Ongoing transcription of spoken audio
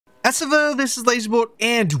Hello, this is LaserBolt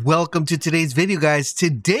and welcome to today's video, guys.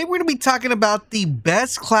 Today we're going to be talking about the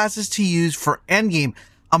best classes to use for Endgame.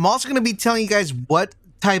 I'm also going to be telling you guys what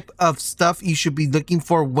type of stuff you should be looking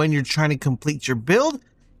for when you're trying to complete your build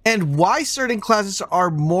and why certain classes are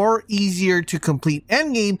more easier to complete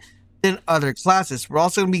Endgame than other classes. We're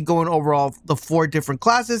also going to be going over all the 4 different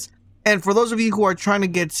classes, and for those of you who are trying to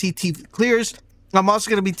get CT clears, I'm also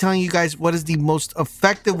going to be telling you guys what is the most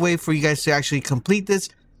effective way for you guys to actually complete this.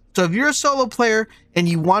 So if you're a solo player and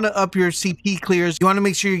you want to up your CP clears, you want to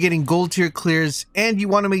make sure you're getting gold tier clears, and you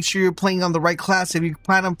want to make sure you're playing on the right class if you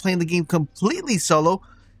plan on playing the game completely solo,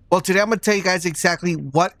 well, today I'm going to tell you guys exactly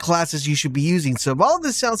what classes you should be using. So if all of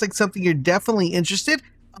this sounds like something you're definitely interested,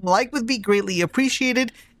 a like would be greatly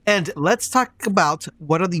appreciated. And let's talk about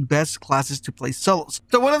what are the best classes to play solos.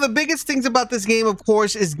 So one of the biggest things about this game, of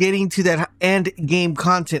course, is getting to that end game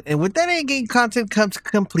content. And with that end game content comes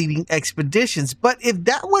completing expeditions. But if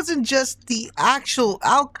that wasn't just the actual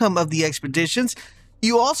outcome of the expeditions,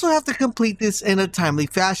 you also have to complete this in a timely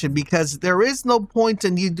fashion, because there is no point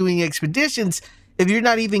in you doing expeditions if you're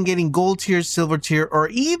not even getting gold tier, silver tier, or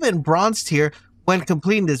even bronze tier when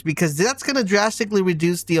completing this, because that's going to drastically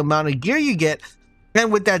reduce the amount of gear you get. And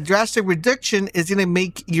with that drastic reduction, is going to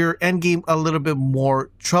make your end game a little bit more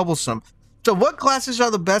troublesome. So what classes are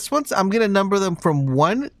the best ones? I'm going to number them from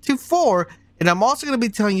 1 to 4. And I'm also going to be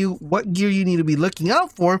telling you what gear you need to be looking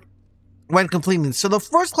out for when completing this. So the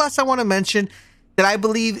first class I want to mention that I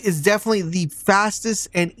believe is definitely the fastest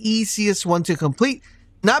and easiest one to complete.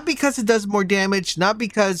 Not because it does more damage, not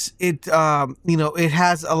because it, it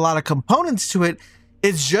has a lot of components to it.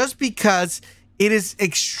 It's just because it is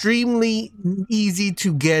extremely easy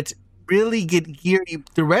to really get gear. You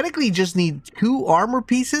theoretically just need 2 armor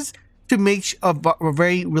pieces to make a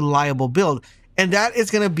very reliable build. And that is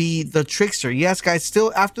going to be the Trickster. Yes, guys,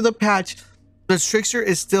 still after the patch, the Trickster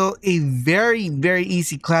is still a very, very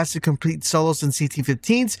easy class to complete solos and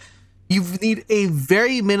CT15s. You need a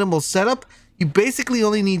very minimal setup. You basically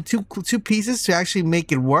only need two pieces to actually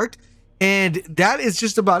make it work. And that is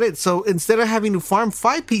just about it. So instead of having to farm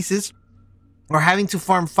 5 pieces, or having to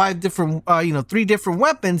farm 5 different, 3 different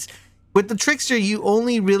weapons, with the Trickster, you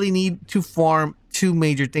only really need to farm 2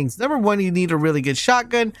 major things. Number 1, you need a really good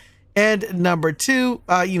shotgun, and number 2,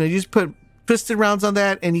 you just put piston rounds on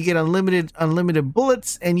that, and you get unlimited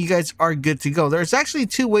bullets, and you guys are good to go. There's actually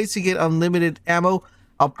 2 ways to get unlimited ammo.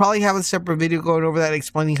 I'll probably have a separate video going over that,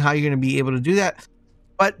 explaining how you're going to be able to do that.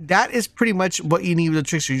 But that is pretty much what you need with the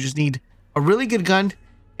Trickster. You just need a really good gun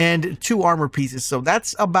and 2 armor pieces. So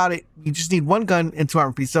that's about it. You just need 1 gun and 2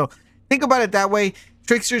 armor pieces. So think about it that way.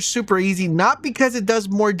 Trickster's super easy, not because it does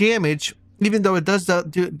more damage, even though it does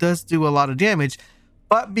do a lot of damage,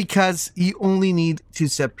 but because you only need 2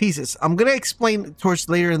 set pieces. I'm going to explain towards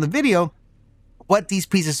later in the video what these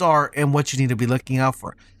pieces are and what you need to be looking out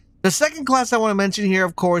for. The second class I want to mention here,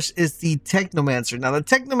 of course, is the Technomancer. Now, the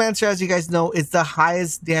Technomancer, as you guys know, is the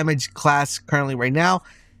highest damage class currently right now.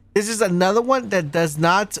 This is another one that does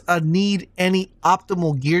not need any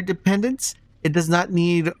optimal gear dependence. It does not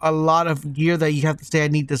need a lot of gear that you have to say, I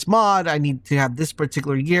need this mod, I need to have this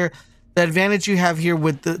particular gear. The advantage you have here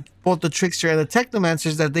with both the Trickster and the Technomancer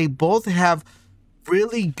is that they both have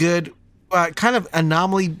really good kind of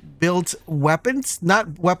anomaly built weapons.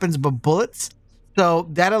 Not weapons, but bullets. So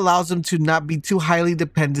that allows them to not be too highly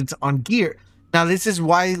dependent on gear. Now, this is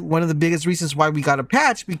why one of the biggest reasons why we got a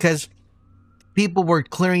patch, because people were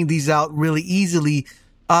clearing these out really easily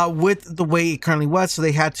with the way it currently was, so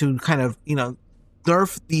they had to kind of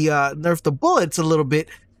nerf the bullets a little bit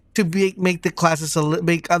to make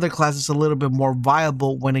other classes a little bit more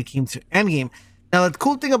viable when it came to endgame. Now, the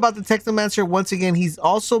cool thing about the Technomancer, once again, he's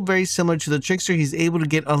also very similar to the Trickster. He's able to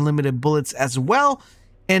get unlimited bullets as well,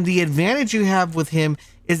 and the advantage you have with him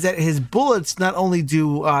is that his bullets not only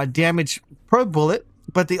do damage per bullet,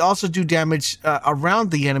 but they also do damage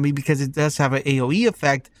around the enemy, because it does have an AoE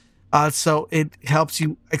effect. So it helps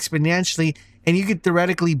you exponentially, and you can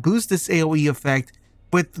theoretically boost this AoE effect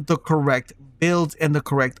with the correct build and the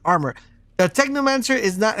correct armor. The Technomancer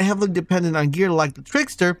is not heavily dependent on gear like the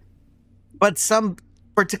Trickster, but some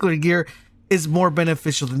particular gear is more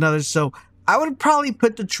beneficial than others. So I would probably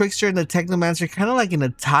put the Trickster and the Technomancer kind of like in a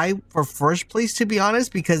tie for first place, to be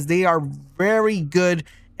honest, because they are very good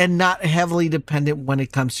and not heavily dependent when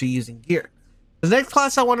it comes to using gear. The next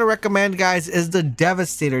class I want to recommend, guys, is the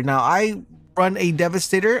Devastator. Now, I run a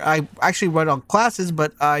Devastator. I actually run all classes,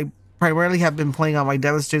 but I primarily have been playing on my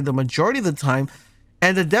Devastator the majority of the time.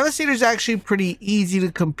 And the Devastator is actually pretty easy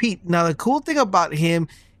to compete. Now, the cool thing about him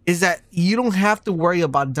is that you don't have to worry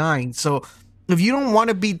about dying. So if you don't want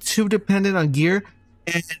to be too dependent on gear,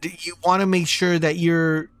 and you want to make sure that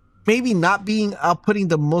you're maybe not being outputting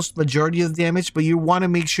the most majority of the damage, but you want to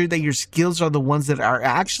make sure that your skills are the ones that are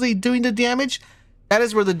actually doing the damage. That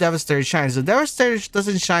is where the Devastator shines. The Devastator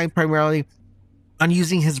doesn't shine primarily on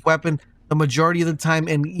using his weapon the majority of the time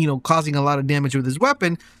and, you know, causing a lot of damage with his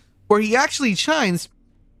weapon. Where he actually shines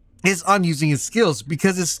is on using his skills,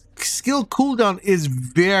 because his skill cooldown is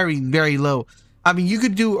very, very low. I mean, you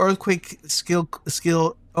could do Earthquake skill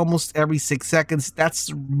almost every 6 seconds.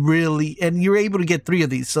 That's really, and you're able to get 3 of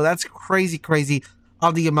these, so that's crazy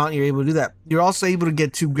of the amount you're able to do that. You're also able to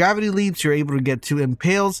get 2 gravity leaps, you're able to get 2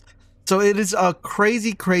 impales, so it is a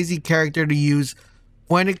crazy character to use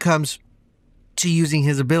when it comes to using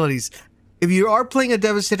his abilities. If you are playing a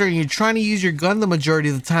Devastator and you're trying to use your gun the majority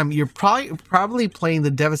of the time, you're probably playing the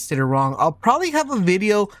Devastator wrong. I'll probably have a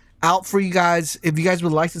video out for you guys, if you guys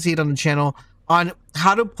would like to see it on the channel, on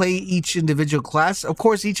how to play each individual class. Of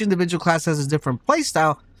course, each individual class has a different play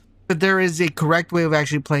style, but there is a correct way of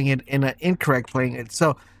actually playing it and an incorrect playing it.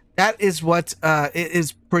 So that is what it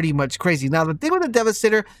is pretty much crazy. Now, the thing with the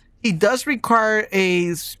Devastator, he does require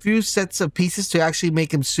a few sets of pieces to actually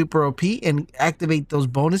make him super OP and activate those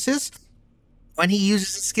bonuses when he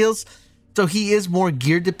uses his skills. So he is more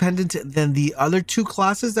gear dependent than the other 2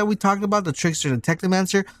 classes that we talked about, the Trickster and the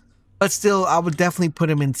Technomancer. But still, I would definitely put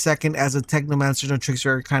him in second, as a Technomancer and a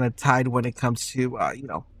Trickster are kind of tied when it comes to, you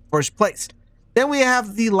know, first place. Then we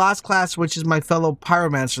have the last class, which is my fellow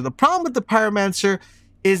Pyromancer. The problem with the Pyromancer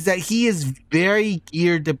is that he is very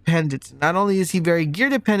gear dependent. Not only is he very gear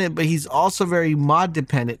dependent, but he's also very mod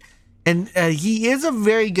dependent. And he is a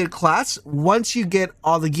very good class once you get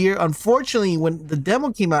all the gear. Unfortunately, when the demo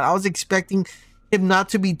came out, I was expecting him not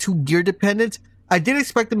to be too gear dependent. I did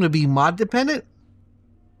expect him to be mod dependent,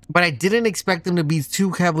 but I didn't expect him to be too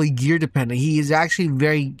heavily gear dependent. He is actually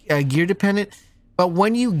very gear dependent, but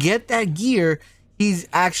when you get that gear, he's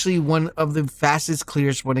actually one of the fastest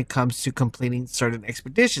clears when it comes to completing certain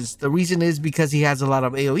expeditions. The reason is because he has a lot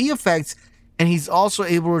of AoE effects, and he's also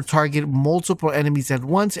able to target multiple enemies at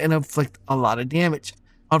once and inflict a lot of damage.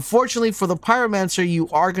 Unfortunately for the Pyromancer, you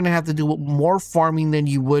are going to have to do more farming than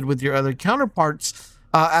you would with your other counterparts,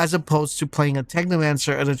 as opposed to playing a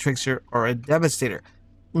Technomancer, a Trickster, or a Devastator.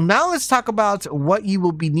 Now let's talk about what you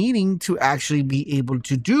will be needing to actually be able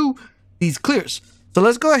to do these clears. So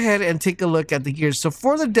let's go ahead and take a look at the gears. So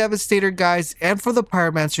for the Devastator, guys, and for the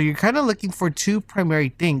Pyromancer, you're kind of looking for 2 primary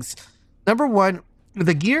things. Number 1,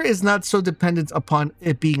 the gear is not so dependent upon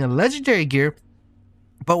it being a legendary gear,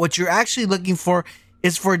 but what you're actually looking for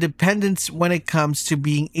is for dependence when it comes to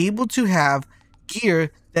being able to have gear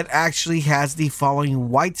that actually has the following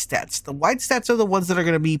white stats. The white stats are the ones that are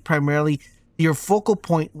going to be primarily your focal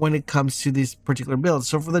point when it comes to this particular build.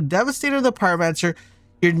 So for the Devastator and the Pyromancer,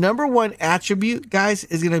 your number 1 attribute, guys,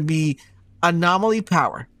 is going to be anomaly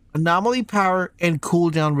power. Anomaly power and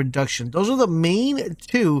cooldown reduction. Those are the main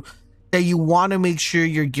 2 that you want to make sure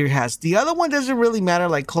your gear has. The other one doesn't really matter,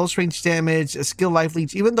 like close range damage, a skill life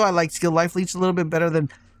leech, even though I like skill life leech a little bit better than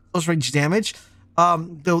close range damage.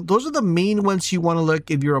 Those are the main ones you want to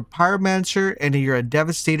look if you're a Pyromancer and you're a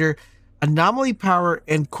Devastator. Anomaly power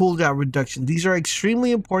and cooldown reduction. These are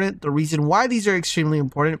extremely important. The reason why these are extremely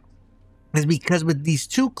important is because with these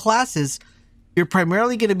 2 classes, you're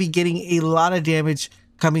primarily going to be getting a lot of damage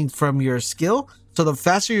coming from your skill. So the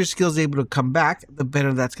faster your skill is able to come back, the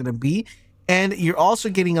better that's going to be. And you're also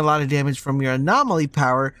getting a lot of damage from your anomaly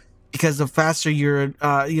power, because the faster your,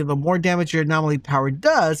 the more damage your anomaly power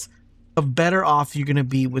does, the better off you're going to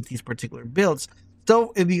be with these particular builds.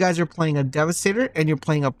 So if you guys are playing a Devastator and you're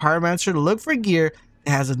playing a Pyromancer, look for gear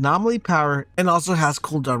that has anomaly power and also has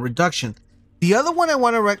cooldown reduction. The other one I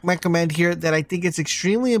want to recommend here that I think is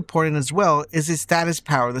extremely important as well is his status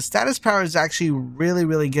power. The status power is actually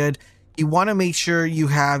really good. You want to make sure you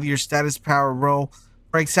have your status power roll.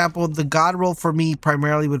 For example, the God roll for me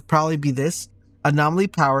primarily would probably be this: anomaly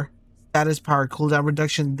power, status power, cooldown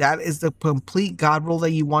reduction. That is the complete God roll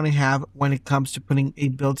that you want to have when it comes to putting a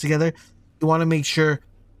build together. You want to make sure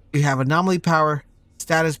you have anomaly power,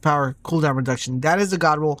 status power, cooldown reduction. That is the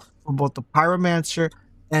God roll for both the Pyromancer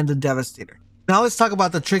and the Devastator. Now let's talk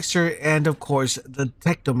about the Trickster and, of course, the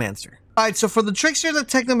Technomancer. Alright, so for the Trickster and the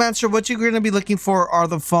Technomancer, what you're going to be looking for are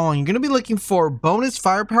the following. You're going to be looking for bonus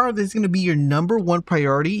firepower. This is going to be your number 1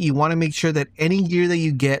 priority. You want to make sure that any gear that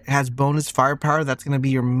you get has bonus firepower. That's going to be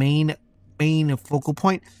your main focal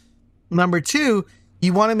point. Number 2,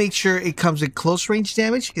 you want to make sure it comes with close range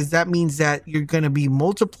damage, because that means that you're going to be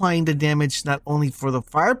multiplying the damage not only for the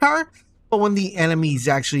firepower, but when the enemy is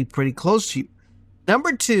actually pretty close to you.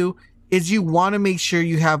 Number 2 is you want to make sure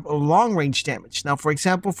you have a long range damage. Now, for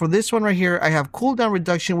example, for this one right here, I have cooldown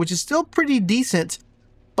reduction, which is still pretty decent,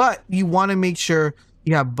 but you want to make sure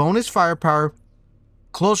you have bonus firepower,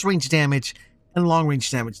 close range damage, and long range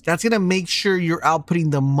damage. That's going to make sure you're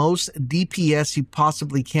outputting the most DPS you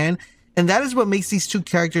possibly can. And that is what makes these two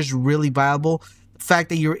characters really viable. The fact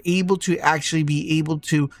that you're able to actually be able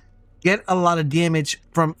to get a lot of damage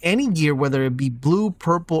from any gear, whether it be blue,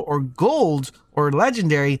 purple, or gold, or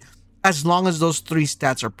legendary, as long as those three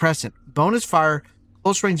stats are present. Bonus fire,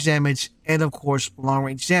 close range damage, and of course, long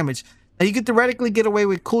range damage. Now you could theoretically get away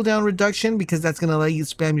with cooldown reduction because that's going to let you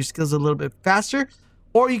spam your skills a little bit faster.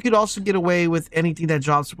 Or you could also get away with anything that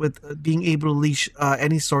drops with being able to leash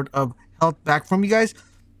any sort of health back from you guys.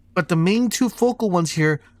 But the main two focal ones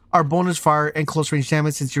here are bonus fire and close range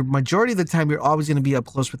damage, since your majority of the time you're always going to be up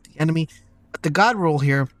close with the enemy. But the god roll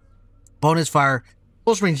here, bonus fire,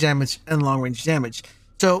 close range damage, and long range damage.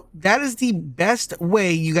 So that is the best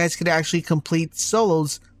way you guys could actually complete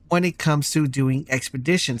solos when it comes to doing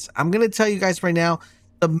expeditions. I'm going to tell you guys right now,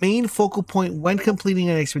 the main focal point when completing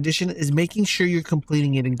an expedition is making sure you're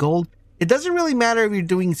completing it in gold. It doesn't really matter if you're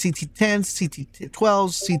doing CT10s,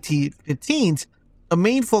 CT12s, CT15s. The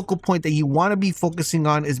main focal point that you want to be focusing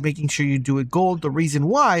on is making sure you do it gold. The reason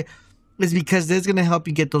why is because this is going to help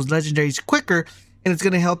you get those legendaries quicker, and it's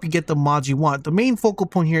going to help you get the mods you want. The main focal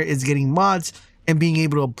point here is getting mods and being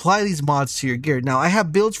able to apply these mods to your gear. Now, I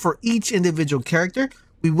have builds for each individual character.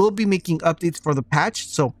 We will be making updates for the patch,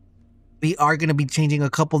 so we are going to be changing a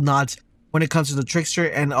couple nods when it comes to the Trickster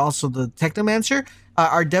and also the Technomancer.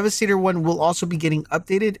 Our Devastator one will also be getting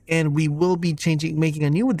updated, and we will be making a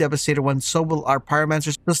new Devastator one, so will our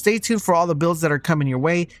Pyromancers. So stay tuned for all the builds that are coming your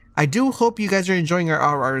way. I do hope you guys are enjoying our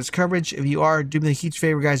Outriders coverage. If you are, do me a huge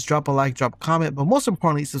favor, guys, drop a like, drop a comment, but most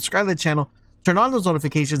importantly, subscribe to the channel, turn on those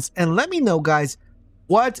notifications, and let me know, guys,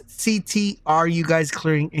 what CT are you guys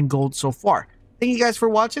clearing in gold so far. Thank you guys for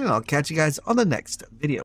watching, and I'll catch you guys on the next video.